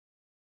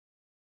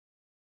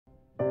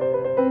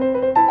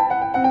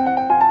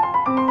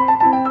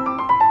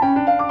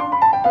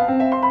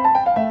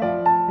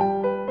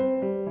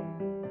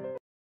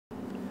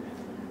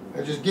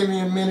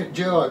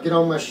Joe. I'll get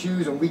on my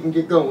shoes and we can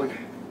get going.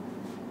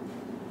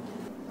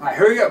 Alright,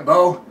 hurry up,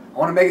 Bo. I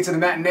want to make it to the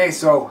matinee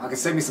so I can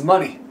save me some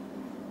money.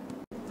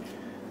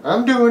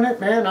 I'm doing it,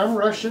 man. I'm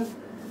rushing.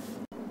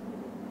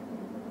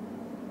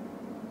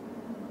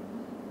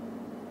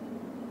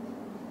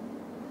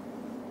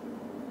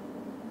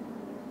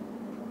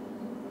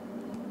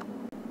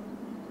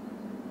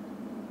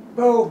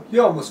 Bo,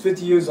 you're almost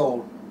 50 years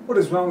old. What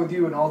is wrong with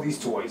you and all these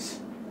toys?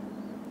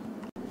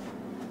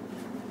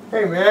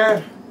 Hey,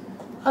 man.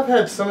 I've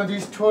had some of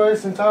these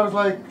toys since I was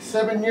like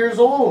 7 years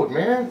old,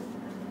 man.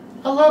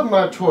 I love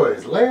my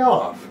toys. Lay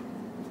off.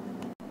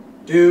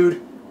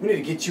 Dude, we need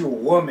to get you a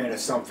woman or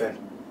something.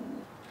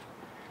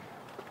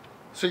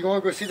 So you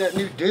want to go see that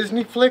new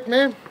Disney flick,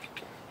 man?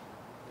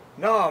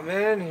 Nah,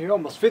 man. You're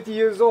almost 50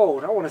 years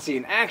old. I want to see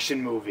an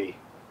action movie.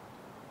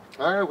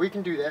 Alright, we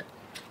can do that.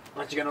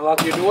 Aren't you going to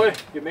lock your door?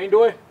 Your main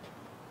door?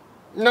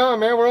 No,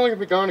 man. We're only going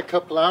to be gone a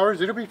couple hours.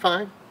 It'll be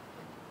fine.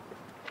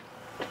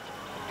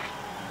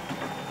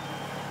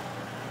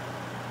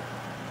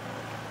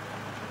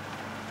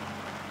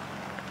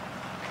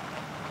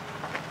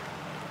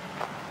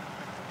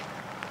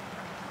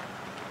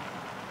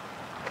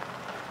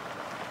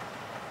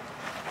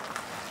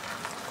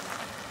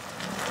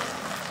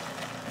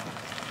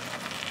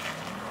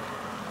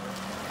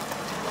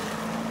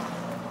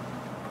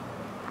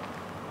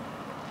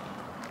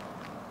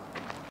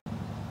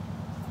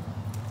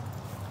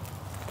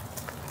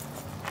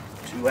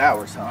 $2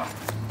 hours, huh?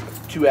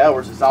 2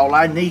 hours is all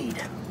I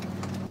need.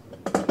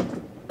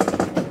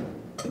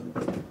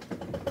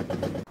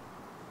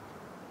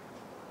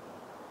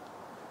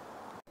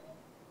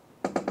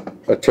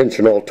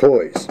 Attention all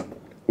toys.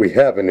 We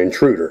have an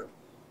intruder.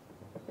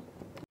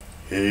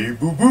 Hey,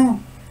 boo-boo.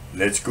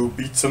 Let's go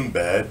beat some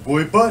bad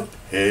boy butt.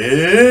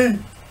 Hey!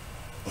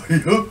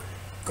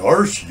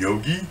 Gosh,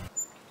 Yogi.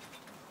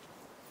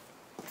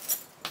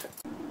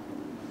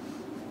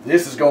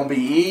 This is gonna be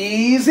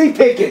easy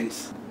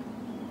pickings.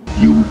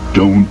 You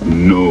don't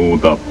know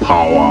the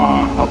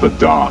power of the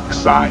dark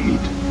side.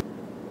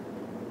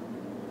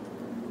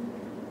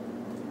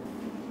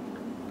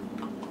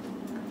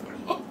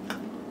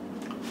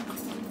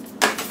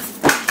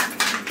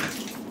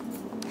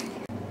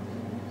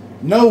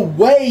 No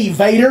way,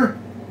 Vader!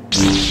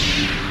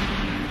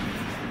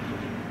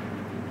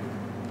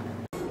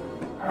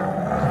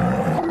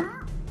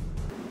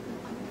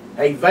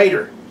 Hey,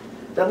 Vader,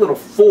 that little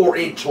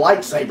 4-inch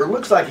lightsaber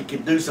looks like it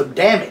could do some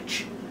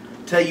damage.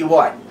 Tell you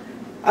what,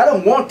 I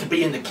don't want to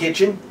be in the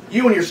kitchen.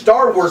 You and your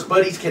Star Wars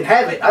buddies can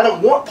have it. I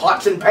don't want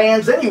pots and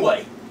pans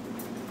anyway.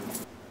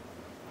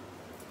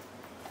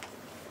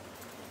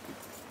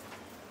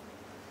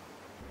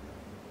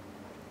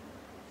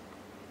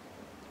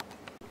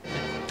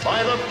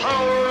 By the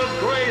power of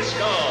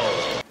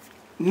Grayskull!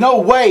 No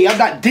way, I'm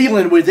not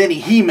dealing with any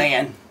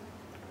He-Man.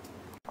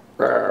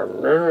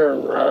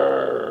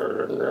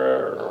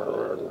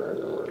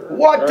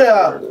 What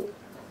the?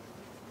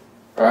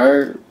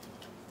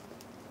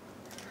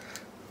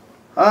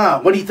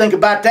 What do you think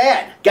about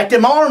that? Got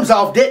them arms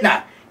off, didn't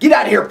I? Get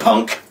out of here,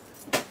 punk!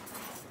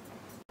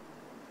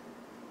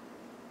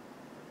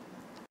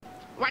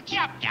 What's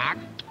up, Doc?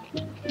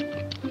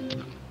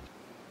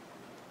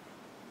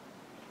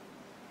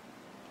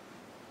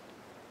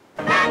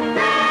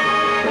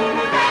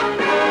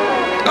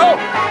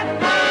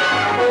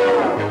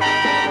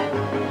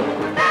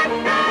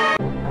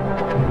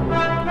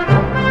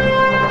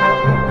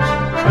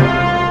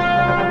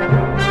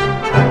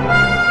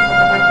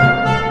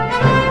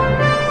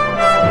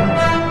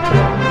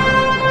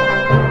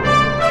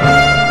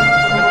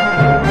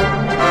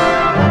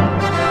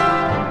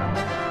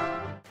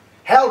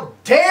 How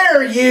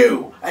dare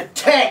you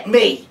attack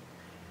me?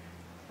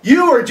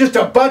 You are just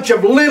a bunch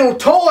of little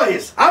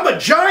toys. I'm a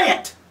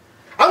giant.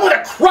 I'm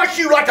gonna crush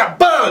you like a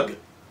bug.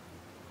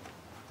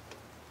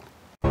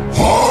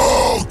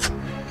 Hulk!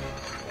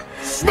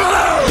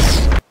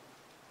 Smash!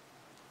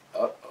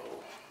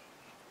 Uh-oh.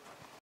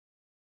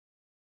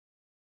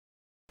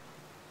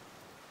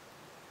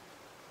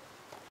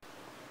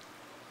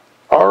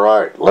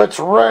 Alright, let's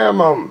ram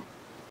them.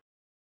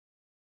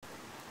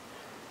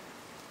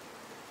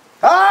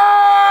 Ah!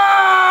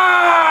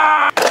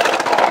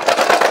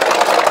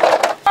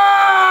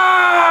 Ah!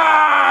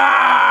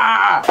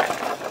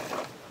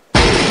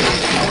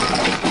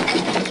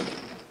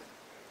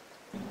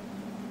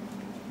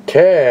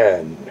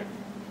 10.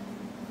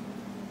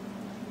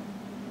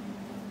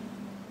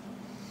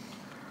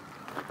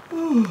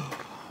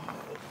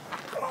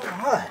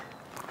 Alright.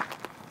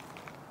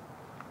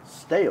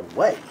 Stay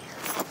away.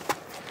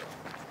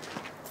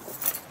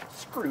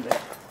 Screw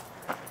that.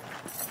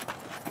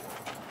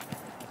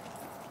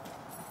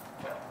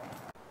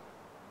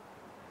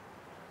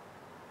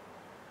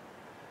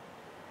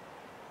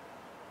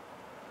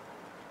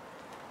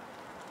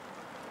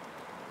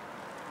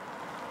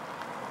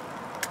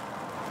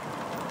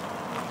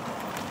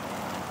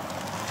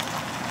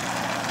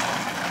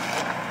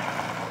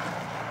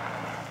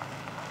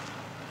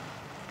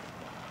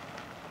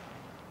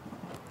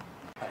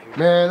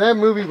 Man, that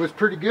movie was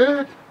pretty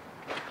good.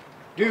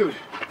 Dude,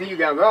 I think you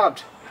got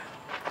robbed.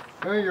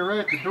 No, you're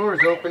right, the door's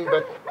open,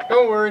 but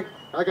don't worry.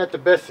 I got the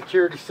best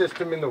security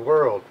system in the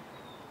world.